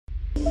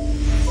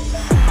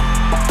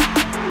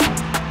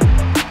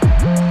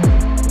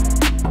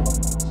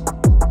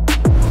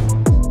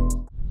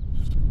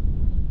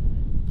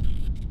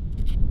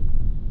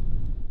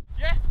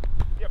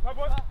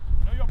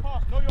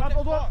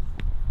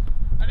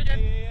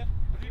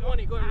you want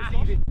it, go and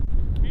receive it.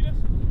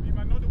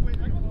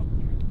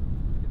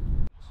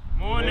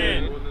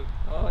 Morning.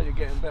 Oh, you're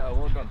getting better.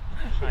 Well done.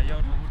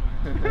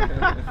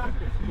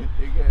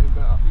 You're getting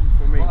better.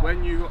 For me,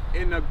 when you're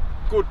in a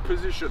good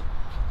position,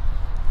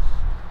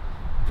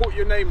 put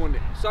your name on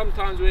it.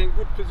 Sometimes we're in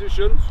good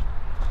positions,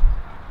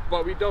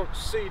 but we don't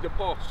see the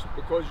pass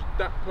because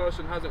that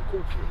person hasn't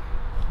caught you.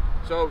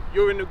 So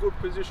you're in a good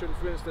position.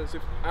 For instance,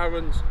 if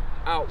Aaron's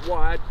out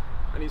wide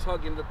and he's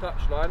hugging the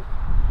touchline,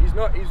 he's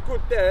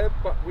good there,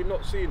 but we're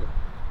not seeing him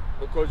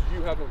because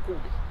you haven't called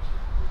it,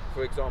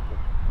 for example.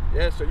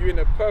 Yeah, so you're in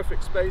a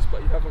perfect space,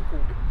 but you haven't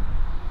called it.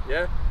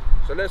 Yeah,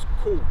 so let's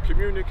call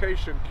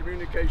communication,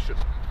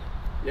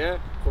 yeah,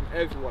 from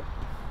everyone.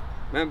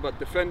 Remember,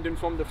 defending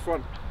from the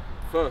front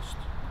first.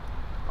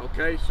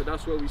 Okay, so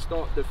that's where we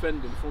start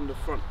defending from the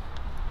front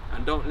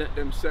and don't let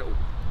them settle.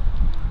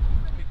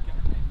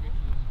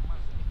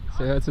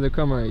 Say hi to the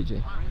camera,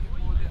 AJ.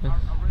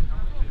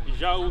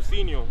 João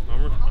Senior.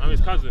 I'm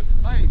his cousin.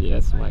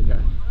 Yes, my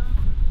guy.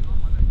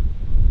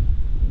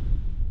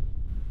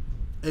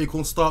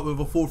 Acorn start with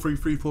a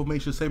 4-3-3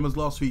 formation, same as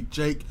last week.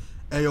 Jake,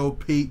 AO,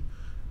 Pete,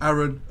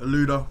 Aaron,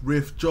 Aluda,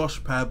 Riff,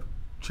 Josh, Pab,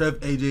 Trev,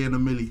 AJ and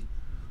Emily.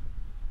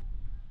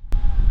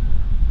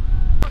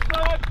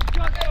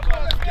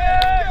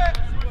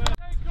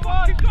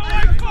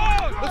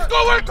 Let's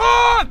go,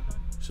 Acorn!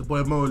 It's your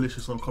boy Mo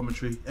Alicious on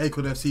commentary.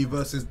 Acorn FC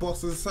versus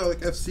Boston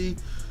Celtics FC.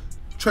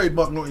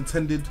 Trademark not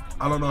intended.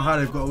 I don't know how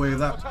they've got away with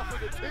that.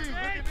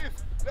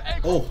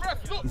 Oh,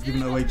 he's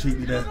giving it away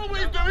cheaply there.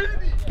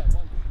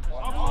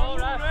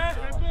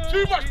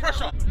 Too much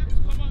pressure.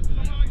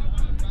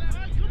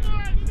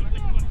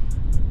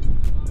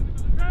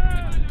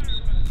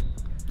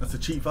 That's a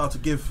cheap foul to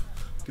give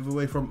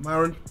away from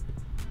Aaron.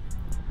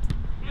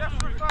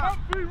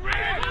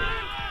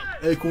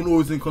 Acorn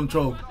always in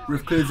control.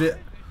 Riff clears it.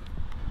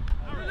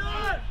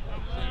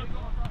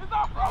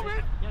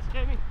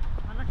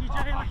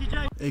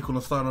 Acorn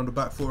are starting on the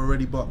back foot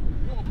already, but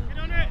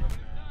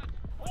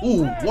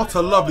ooh, what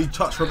a lovely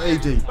touch from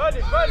AJ.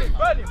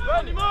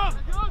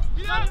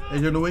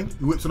 AJ on the wing,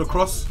 he whips it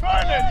across.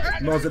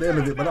 Nods at the end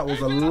of it, but that was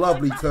a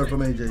lovely turn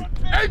from AJ.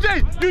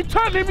 AJ, you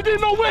turned him, you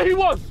didn't know where he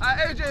was.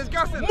 AJ is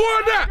gassing.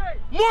 More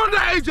than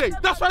that, AJ.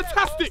 That's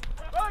fantastic.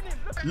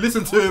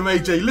 Listen to him,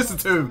 AJ, listen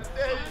to him.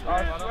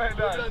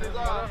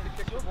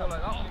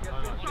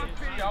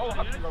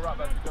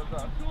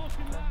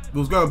 We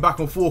was going back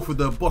and forth with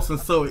the Boston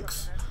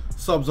Celtics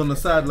subs on the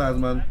sidelines,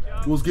 man.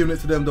 We was giving it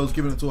to them, they was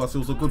giving it to us. It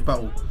was a good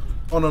battle,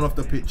 on and off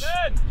the pitch.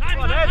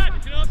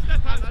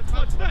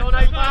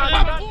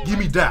 Give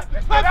me that.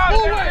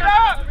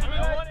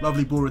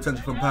 Lovely ball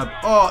retention from Pab.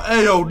 Oh,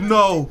 Ayo,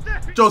 no.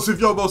 Joseph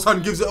Yobo's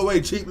son gives it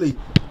away cheaply.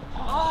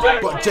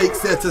 But Jake's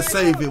there to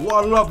save it.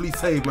 What a lovely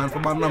save, man,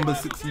 from our number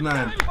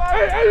 69.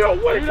 Hey, yo,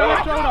 wait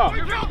up.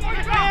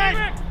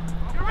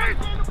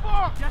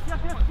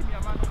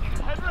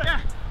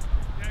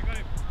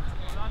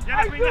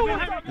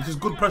 This is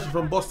good pressure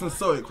from Boston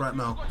Celtics right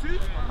now.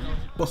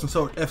 Boston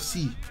Celtics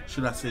FC,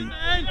 should I say.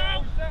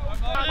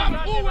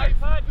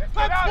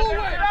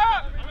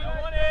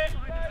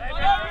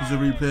 Here's a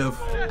replay of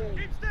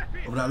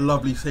that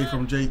lovely save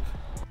from Jake.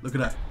 Look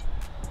at that.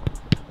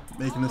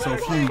 Making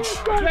himself huge.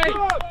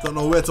 Don't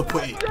know where to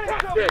put it.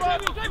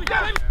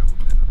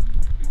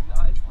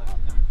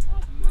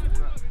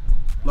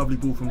 Lovely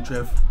ball from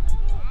Trev.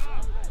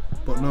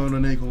 But no one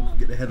on Acorn can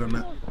get the head on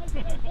that.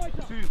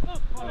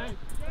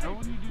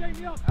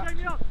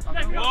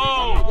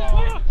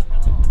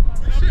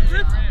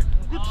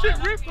 Good shit,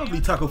 Riff.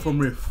 Lovely tackle from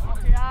Riff.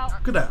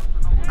 Look at that.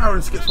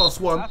 Aaron skips past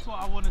one.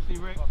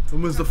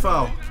 And wins the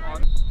foul.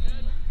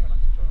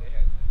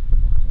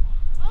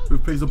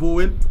 Riff plays the ball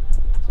in.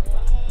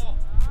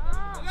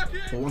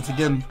 But once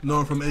again, no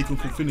one from Acorn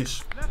can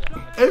finish.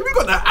 Hey, we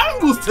got the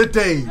angles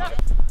today.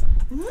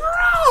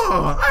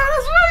 Raw!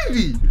 That's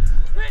wavy.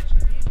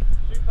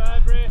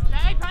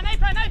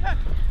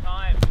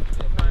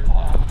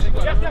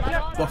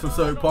 Boston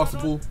Celtics pass the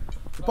ball.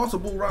 They pass the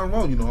ball round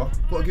well, you know.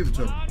 Gotta give it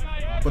to him.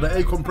 But the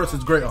Acorn press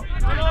is greater. Look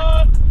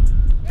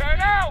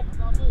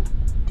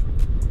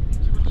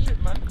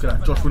at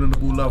that, Josh winning the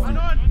ball lovely.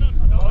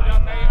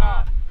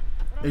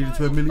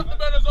 82 Millie.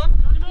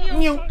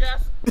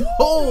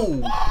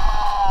 Oh!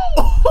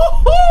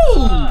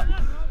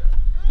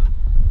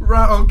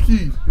 Right on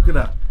cue. Look at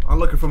that.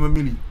 Unlucky from a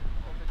mini.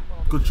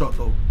 Good shot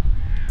though.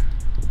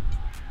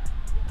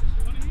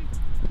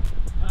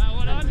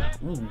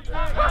 Ooh.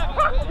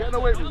 Getting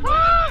away from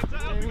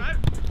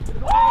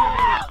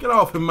Get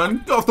off him,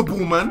 man. Get off the ball,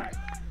 man.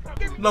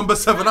 Number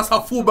 7, that's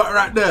our fullback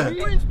right there.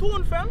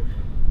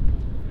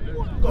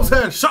 I'm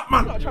saying, shut,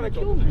 man.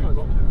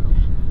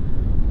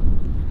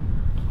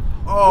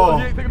 Oh.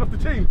 You ain't taking off the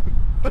team.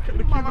 Look at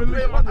the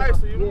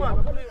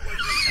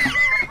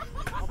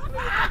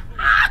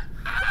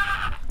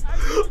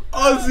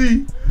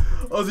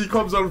Ozzy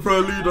comes on for a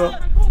leader.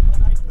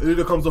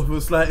 Leader comes off with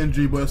a slight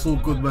injury, but it's all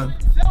good, man.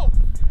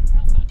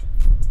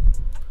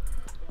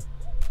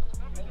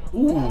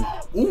 Ooh,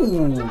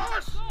 ooh.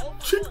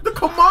 Chick the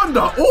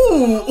commander.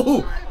 Ooh,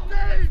 ooh.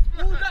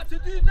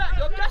 do that?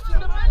 You're gassing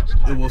the bench.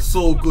 It was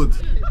so good.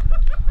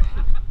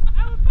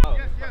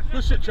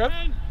 Good shit, Trev.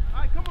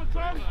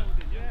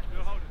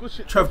 Good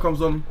shit. Trev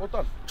comes on. Well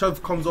done.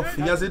 Trev comes off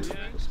for Yazid.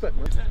 Respect,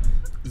 man.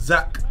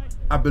 Zach,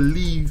 I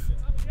believe,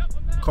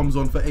 comes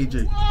on for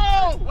AJ.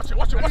 Oh! Watch it,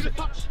 watch it, watch it.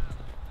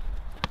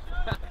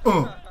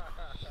 Oh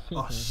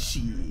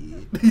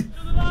shit.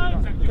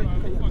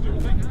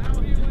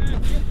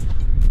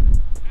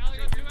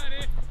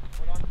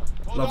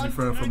 Lovely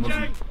friend from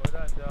Mozzie.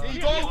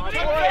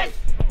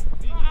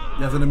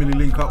 He has a mini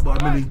link up,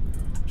 but a mini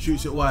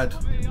shoots it wide.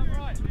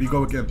 We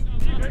go again.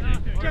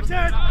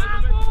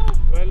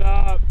 Well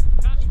up.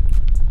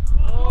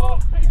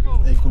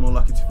 Acorn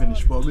unlucky to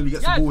finish, but really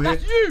gets the ball here.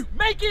 That's you.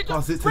 Make it.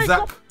 Pass it to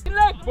Zach.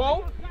 Leg,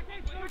 bro.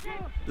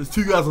 There's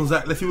 2 guys on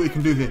Zach. Let's see what he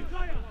can do here.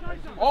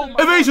 Oh my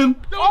Evasion!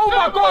 Oh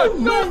my god!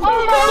 No! Oh my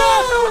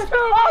god!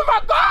 Oh my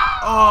god!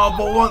 Oh,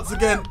 but once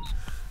again,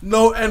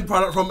 no end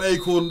product from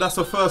Acorn. That's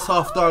the first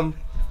half done.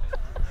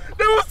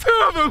 There was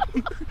 2 of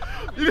them.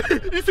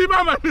 You see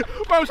my man?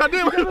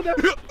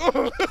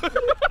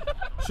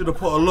 Should have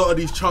put a lot of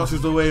these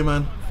chances away,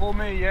 man. For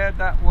me, yeah,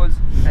 that was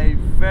a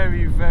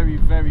very, very,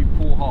 very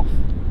poor half.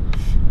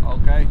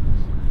 Okay?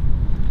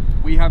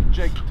 We have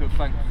Jake to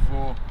thank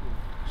for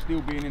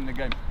still being in the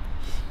game.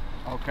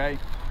 Okay?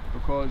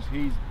 Because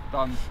he's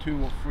done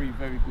 2 or 3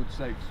 very good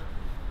saves.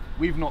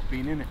 We've not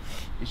been in it.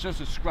 It's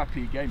just a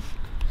scrappy game.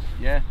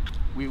 Yeah?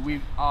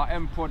 Our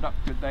end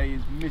product today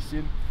is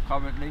missing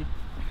currently.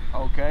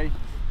 Okay?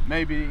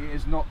 Maybe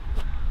it's not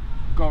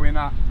going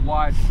out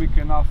wide quick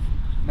enough.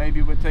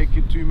 Maybe we're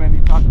taking too many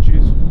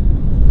touches.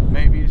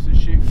 Maybe it's a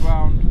shit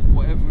ground,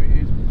 whatever it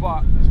is,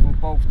 but it's for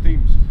both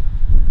teams.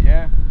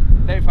 Yeah?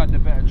 They've had the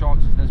better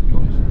chances, let's be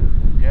honest.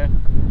 Yeah?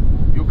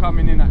 You're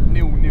coming in at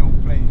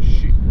 0-0 playing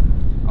shit.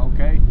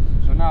 Okay?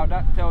 So now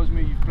that tells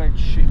me you've played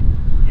shit.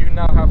 You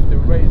now have to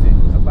raise it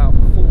about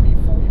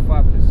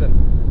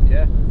 40-45%,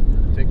 yeah?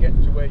 To get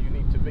to where you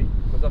need to be.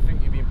 Because I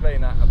think you've been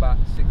playing at about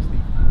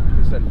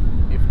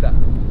 60%, if that.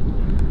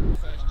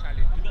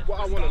 What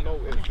I want to know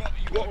is,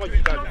 what are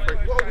you guys afraid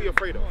of? What are we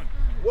afraid of?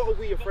 What are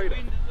we afraid of?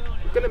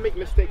 We're going to make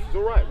mistakes, it's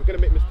alright, we're going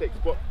to make mistakes,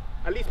 but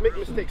at least make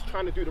mistakes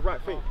trying to do the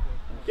right thing.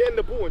 Getting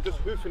the ball and just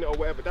hoofing it or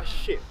whatever, that's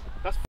shit.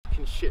 That's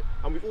fucking shit.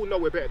 And we all know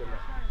we're better than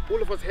that.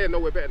 All of us here know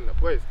we're better than that.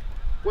 Boys,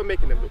 we're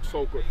making them look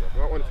so good,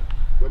 bro. Honestly,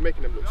 we're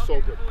making them look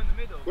so good.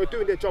 We're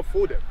doing their job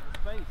for them.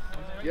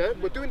 Yeah,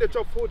 we're doing their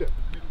job for them.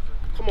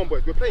 Come on,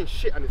 boys, we're playing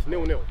shit and it's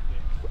 0-0.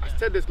 I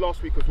said this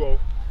last week as well,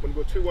 when we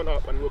were 2-1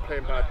 up and we were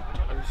playing bad,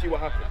 and you see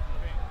what happened.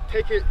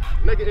 Take it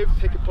negative,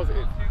 take it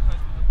positive.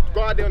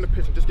 Go out there on the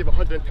pitch and just give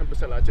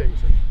 110% like Jamie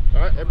said.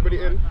 Alright,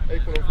 everybody in,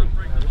 Acorn on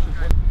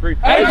 3.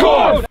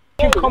 Acorn!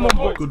 Come on,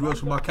 boy. Good work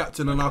from our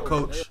captain and our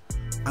coach.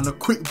 And a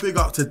quick big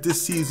up to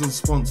this season's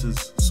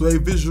sponsors, Sway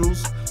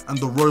Visuals and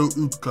the Royal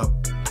Oud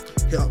Club.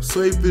 Hit up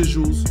Sway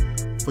Visuals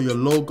for your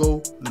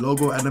logo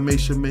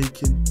animation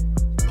making,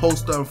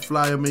 poster and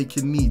flyer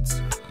making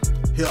needs.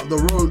 Hit up the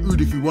Royal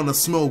Oud if you want to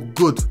smell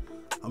good.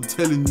 I'm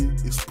telling you,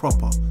 it's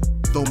proper.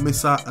 Don't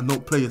miss out and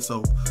don't play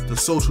yourself. The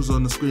socials are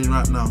on the screen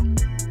right now.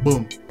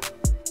 Boom.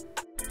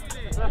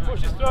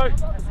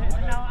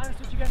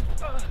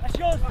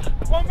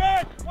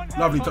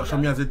 Lovely touch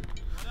from Yazid.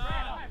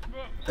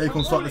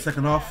 Acorn start the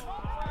second half.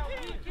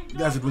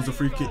 Yazid wins the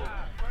free kick.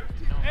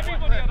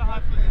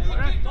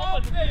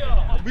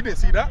 We didn't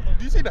see that.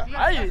 Did you see that?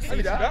 I didn't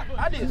see that.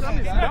 I didn't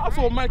see that. I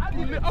saw man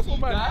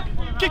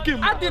kick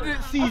him. I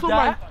didn't see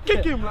that.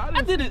 Kick him.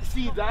 I didn't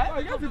see that.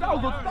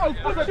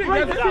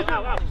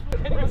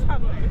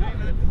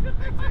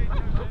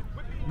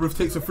 Ruth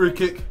takes a free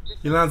kick.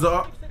 He lands it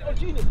up.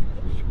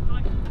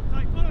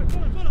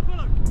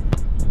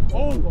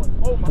 Oh my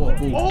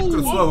What a ball.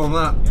 Good swell on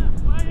that.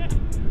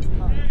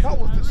 That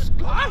was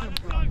disgusting,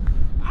 bro.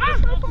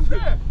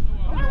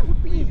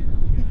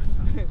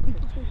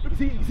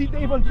 You see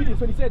Dave on Genius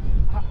when he said,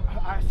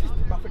 I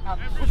assisted, I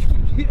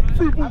think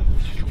through ball.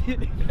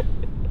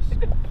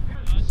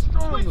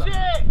 Strong,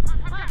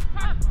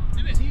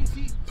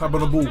 Tap on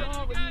the ball.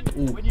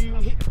 When you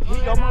hit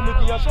your mum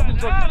with your shopping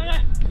trolley.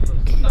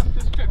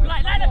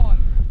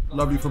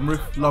 Lovely from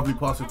Riff, lovely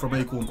passing from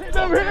Acorn.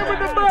 Never hit him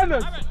with the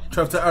burners.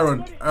 Trev to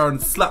Aaron. Aaron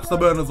slaps the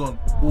burners on.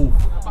 Ooh.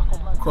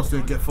 Cross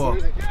there and get far.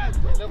 He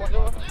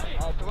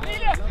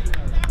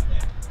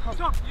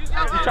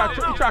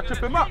tried to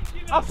trip him up.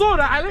 I saw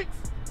that, Alex.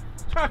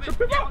 Tried to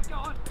trip him up.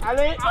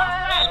 Alex!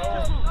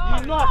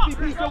 You nasty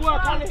piece of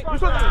work, Alex.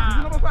 Which one, Alex? Is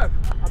he number 5?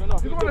 I don't know.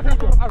 He's the one that came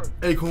from Aaron.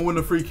 Acorn win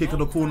the free kick at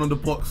the corner on the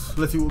box.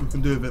 Let's see what we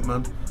can do with it,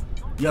 man.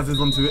 Yazid's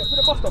onto it. To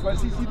the bus stop, and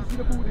see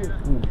the ball there.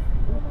 Ooh.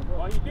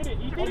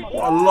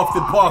 What a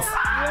lofted pass.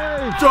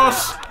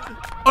 Josh,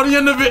 on the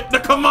end of it, the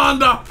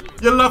commander.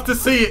 You'll love to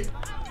see it.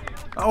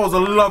 That was a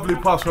lovely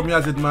pass from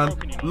Yazid, man.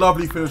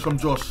 Lovely finish from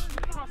Josh.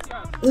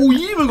 Oh,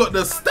 you even got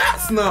the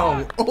stats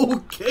now.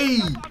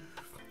 Okay.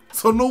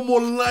 So no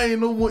more lying,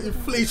 no more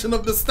inflation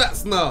of the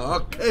stats now.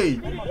 Okay.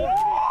 Look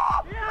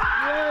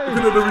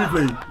at the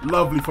replay.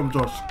 Lovely from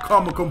Josh.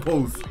 Calm and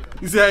composed.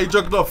 You see how he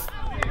jogged off?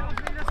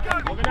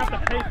 We're going to have to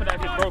pay for that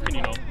if it's broken,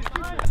 you know.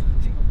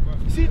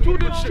 See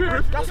Jordan's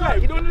trim. That's right.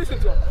 He don't listen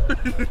to us.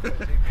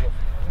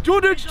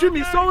 Jordan's trim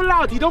is so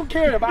loud. He don't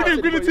care about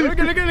it. Look at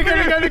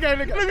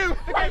him.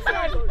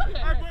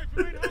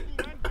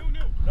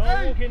 No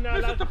walking now,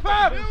 listen to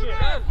Pam.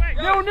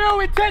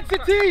 0-0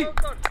 intensity.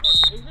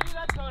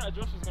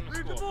 Josh is going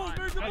to score.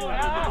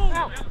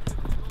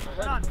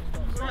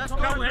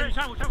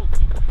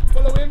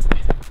 Follow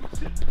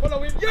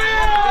him.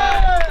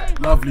 Yeah!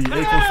 Lovely.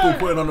 Acorn still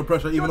putting on the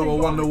pressure, even though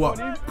we're 1-0 up.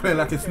 Playing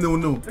like it's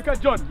 0-0. Look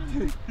at John.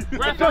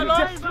 John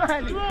just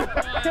smiling.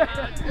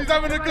 He's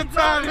having a good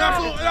time.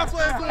 That's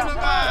what it's all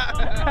about.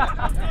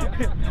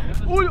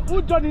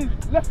 all John is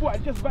left foot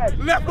and just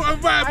vibe. Left foot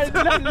and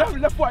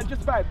vibes. Left foot and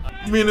just vibe.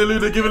 Me and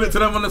Eluda giving it to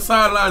them on the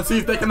sideline. See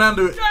if they can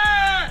handle it.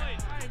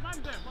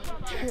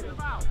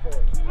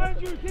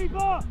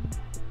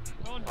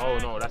 Oh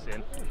no, that's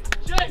in.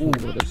 Ooh,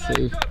 what a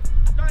save.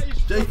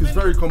 Jake is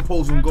very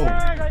composed in goal.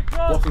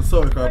 Boston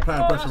Celtics are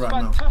applying pressure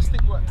right now.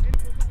 Fantastic work.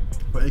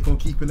 But Acorn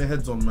keeping their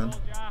heads on, man.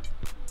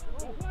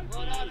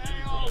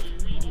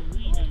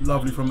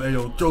 Lovely from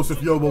Ayo. Joseph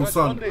Yobo's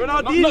son.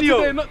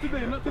 Ronaldinho. Not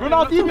today.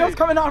 Ronaldinho's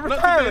coming out of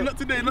retirement. Not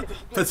today.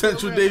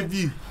 Potential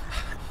debut.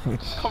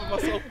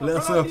 Let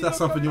us know if that's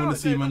something you want to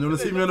see, man. You want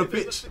to see me on the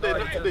pitch?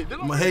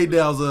 In my heyday,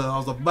 I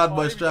was a bad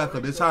boy striker.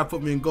 They tried to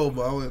put me in goal,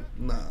 but I went,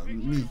 nah,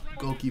 me,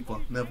 goalkeeper,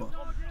 never.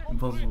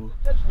 Impossible.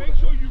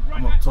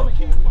 I'm up top.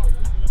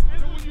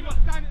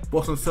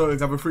 Boston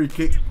Celtics have a free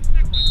kick.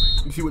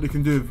 Let's see what they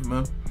can do,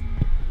 man.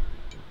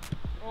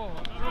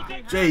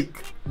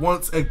 Jake,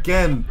 once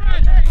again,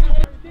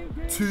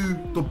 to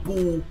the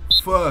ball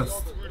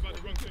first.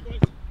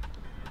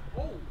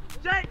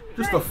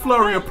 Just a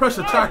flurry of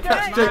pressure, try to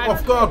catch Jake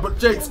off guard, but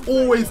Jake's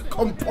always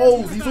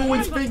composed, he's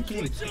always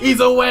thinking, he's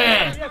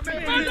aware.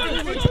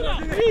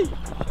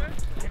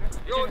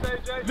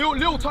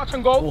 Little touch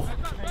and go. Oh.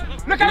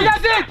 Look at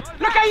Yazid!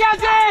 Look at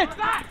Yazid!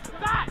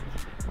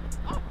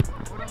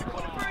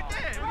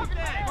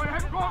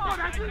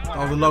 That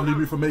was a lovely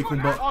move from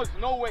Acorn, but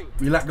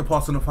we lacked the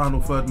pass in the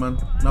final third, man.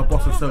 Now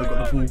Boston Celtics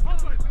got the ball.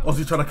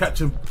 Ozzy trying to catch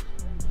him.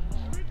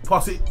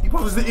 Pass it, he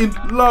passes it in,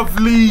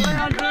 lovely.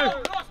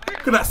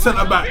 Look at that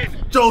centre back,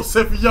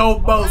 Joseph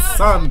Yobo's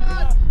son.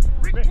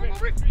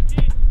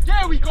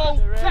 There we go.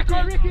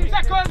 Second.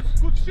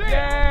 Good shit.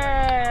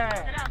 Yeah.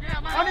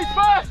 On his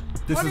first.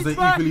 This is an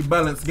equally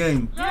balanced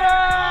game.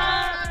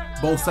 Yeah.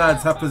 Both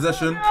sides have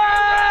possession.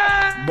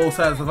 Both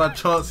sides have had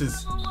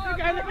chances.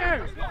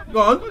 Go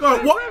on.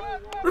 What?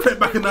 Rip it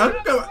back in there.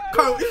 You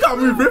can't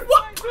move, Rip.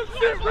 What?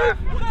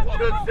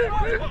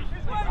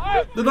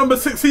 The number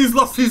 6, he's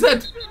lost his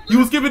head. He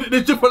was giving it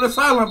the jip on the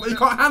sideline, but he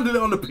can't handle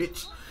it on the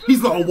pitch.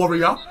 He's not a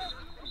warrior.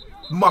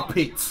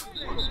 Muppet.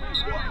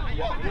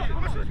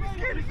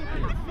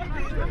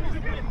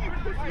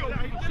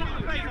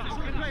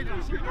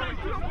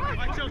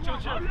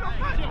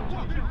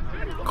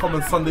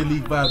 Common Sunday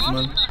League vibes,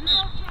 man.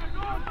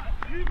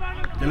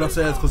 They lost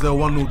their heads because they were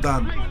 1-0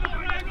 down.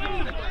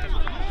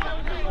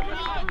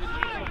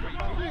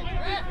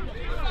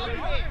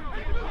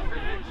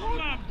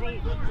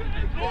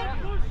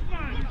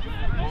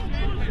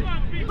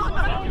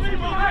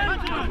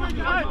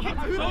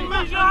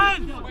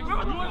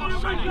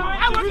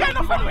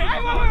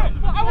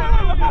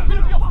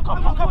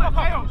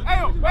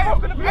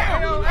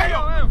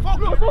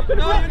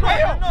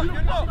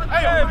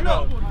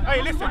 Hey,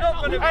 listen.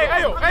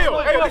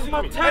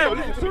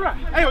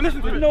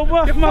 Listen to me. No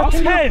worth my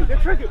time.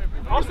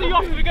 I'll see you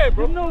after the game,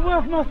 bro. No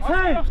worth my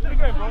time.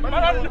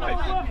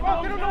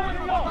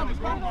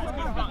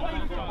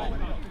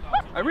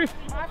 Hey, Reef.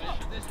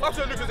 That's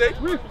what Lucas is.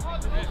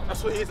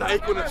 That's what he is at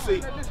Acorn FC.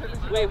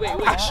 Wait.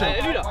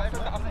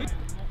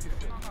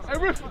 Hey,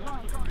 Reef.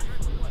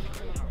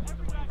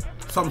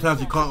 Sometimes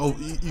you can't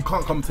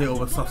commentate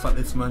over stuff like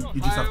this, man.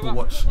 You just have to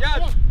watch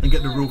and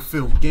get the real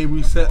feel. Game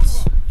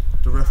resets.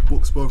 The ref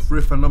books both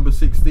Riff and number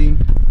 16.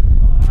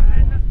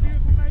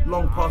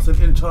 Long pass and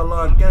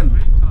inshallah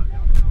again.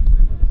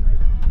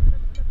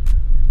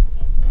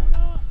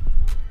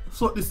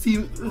 That's what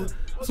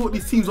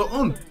these teams are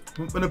on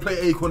when they play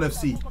Acorn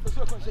FC.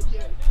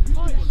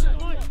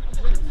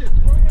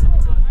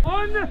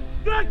 On the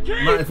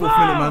keeper! 94th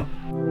minute, man.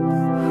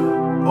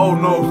 Oh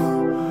no.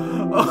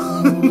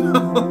 Oh no.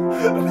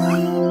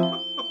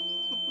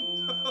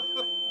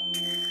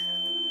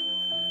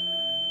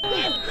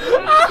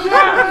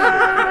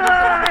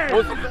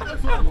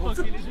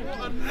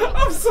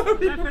 I'm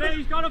sorry.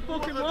 He's got a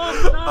fucking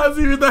walk. I was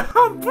even the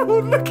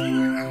handball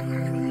looking.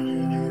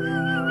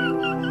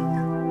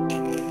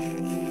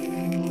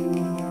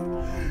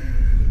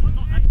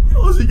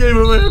 Oh, she gave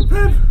away a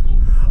pen.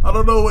 I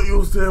don't know what he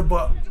was doing,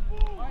 but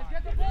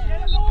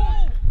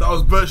that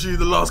was virtually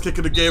the last kick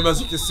of the game,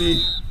 as you can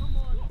see.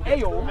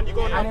 Ayo, and then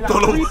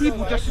like 3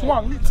 people just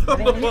swung.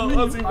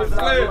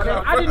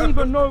 I didn't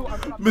even know.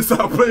 Miss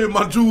out playing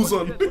my jewels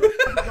on. I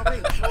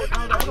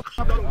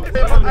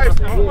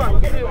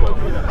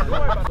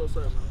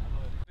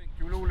think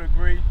you'll all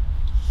agree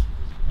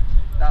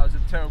that was a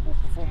terrible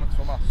performance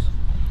from us.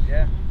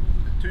 Yeah,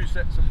 the 2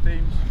 sets of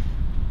teams,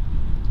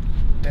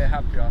 they're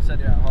happy. I said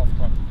it at half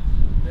time.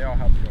 they are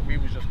happier. We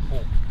was just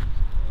poor.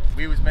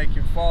 We was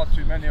making far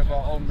too many of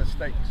our own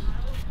mistakes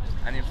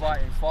and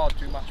inviting far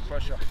too much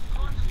pressure.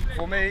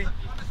 For me,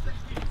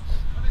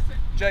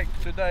 Jake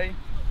today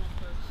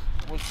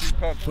was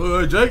superb.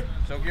 Jake.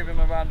 So give him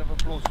a round of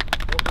applause.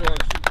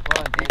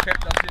 He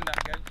kept us in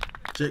that game.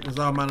 Jake was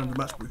our man of the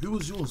match. But who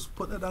was yours?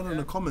 Put that down in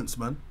the comments,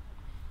 man.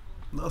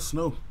 Let us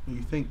know what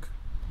you think.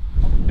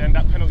 Then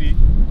that penalty,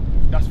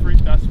 that's free.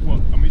 That's what?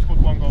 And we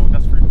scored 1 goal.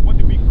 That's free. What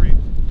did we create?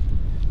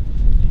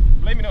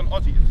 Blaming it on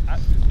Ozzy.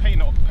 It's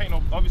paying off.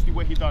 Obviously,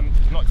 what he done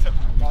is not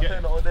acceptable. We get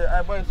it.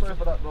 I'm sorry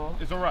for that, though.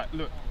 It's all right.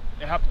 Look,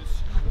 it happens.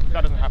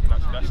 That doesn't happen.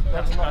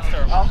 That's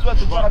terrible. I swear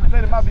to God, I've been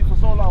playing Mavi for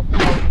so long.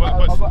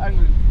 I got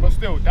angry. But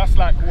still, that's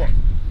like what?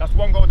 That's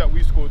 1 goal that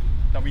we scored,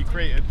 that we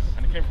created,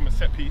 and it came from a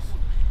set piece.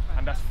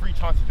 And that's 3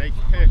 chances,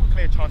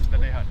 clear chances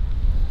that they had.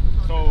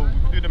 So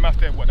we can do the math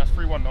there. What? That's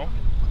 3-1 now.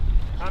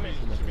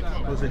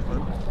 What's it, man?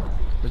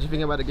 What do you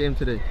think about the game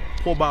today?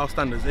 Poor by our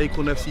standards.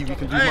 Acorn FC, we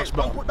can do much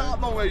better. Don't put that up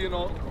nowhere, you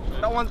know.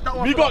 That one.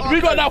 We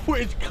got that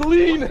footage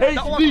clean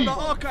HD.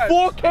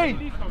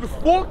 4K.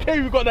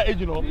 4K we got that in,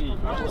 you know.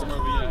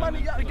 Man,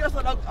 I guess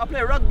I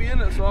play rugby,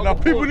 innit? So Now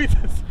people need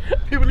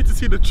to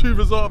see the true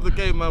result of the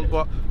game, man.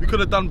 But we could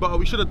have done better.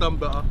 We should have done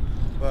better.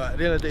 But at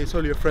the end of the day, it's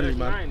only a friendly,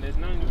 man. There's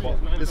 9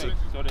 Listen,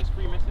 so there's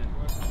 3 missing.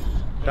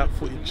 that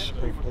footage of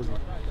Ozzy,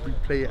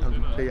 replay it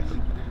and replay it,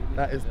 and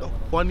that is the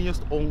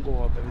funniest own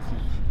goal I've ever seen.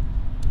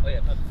 Oh yeah,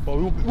 but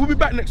we'll be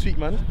back next week,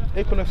 man.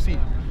 Acorn FC.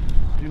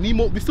 You need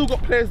more. We still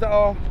got players that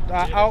are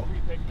out,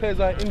 players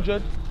that are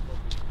injured.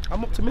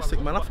 I'm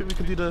optimistic, man. I think we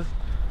can do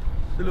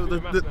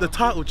the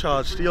title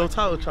charge, the old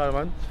title charge,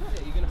 man.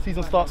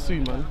 Season starts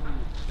soon, man.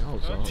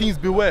 Teams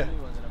beware.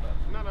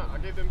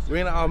 We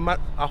ain't at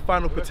our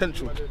final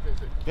potential.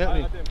 You know what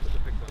I mean?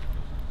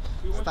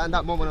 stand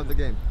up moment of the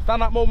game.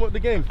 Stand up moment of the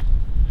game.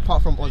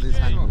 Apart from Ozzy's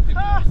handball.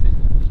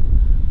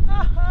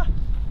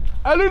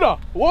 Hey Luna,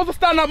 what was the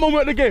stand up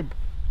moment of the game?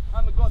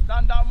 Hand of God,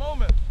 stand out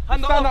moment.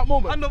 Hand Stand up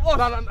moment. Hand of us.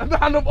 The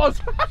hand of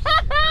Oz.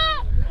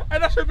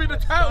 And that should be the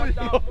title, you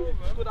know.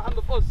 With the hand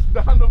of us.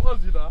 The hand of Oz,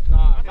 you know.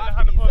 Nah, the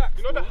hand of God.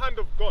 You know the hand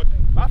of God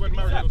when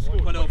Maradona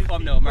scored. Put a little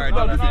thumbnail,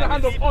 Maradona. You see the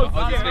hand of Oz.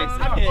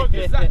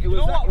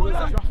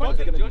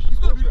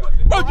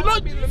 Bro,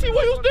 you see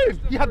what he was doing?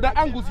 He had the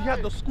angles, he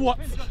had the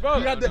squats, he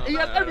had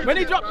everything. When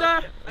he dropped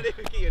there,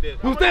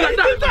 he was doing like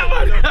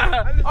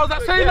that. I was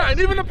like saying that, and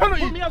even the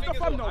penalty. Put me as the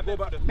thumbnail, bro,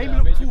 but made me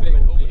look cool,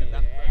 bro.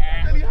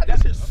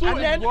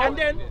 And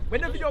then,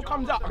 when the video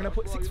comes out, I'm gonna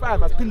put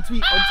 6'5" as pin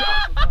tweet on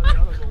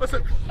Twitter.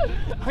 Listen,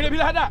 I'm gonna be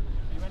like that.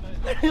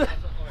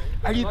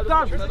 And he's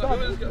done.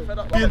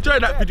 If you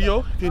enjoyed that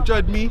video, if you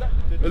enjoyed me,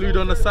 Elude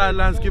on the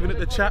sidelines giving it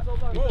the chat,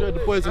 enjoyed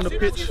the boys on the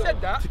pitch,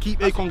 to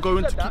keep Acorn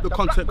going, to keep the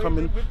content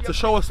coming, to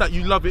show us that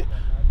you love it,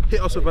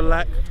 hit us with a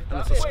like and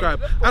a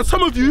subscribe. And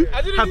some of you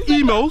have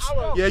emails,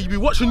 yeah, you be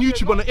watching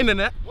YouTube on the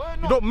internet,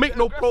 you don't make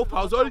no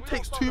profiles, it only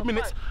takes 2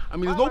 minutes. I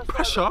mean, there's no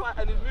pressure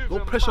at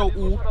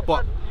all,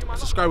 but a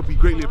subscribe would be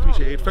greatly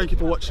appreciated. Thank you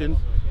for watching.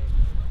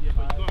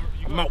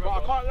 I'm out. I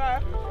can't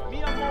lie.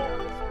 Me and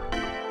Mo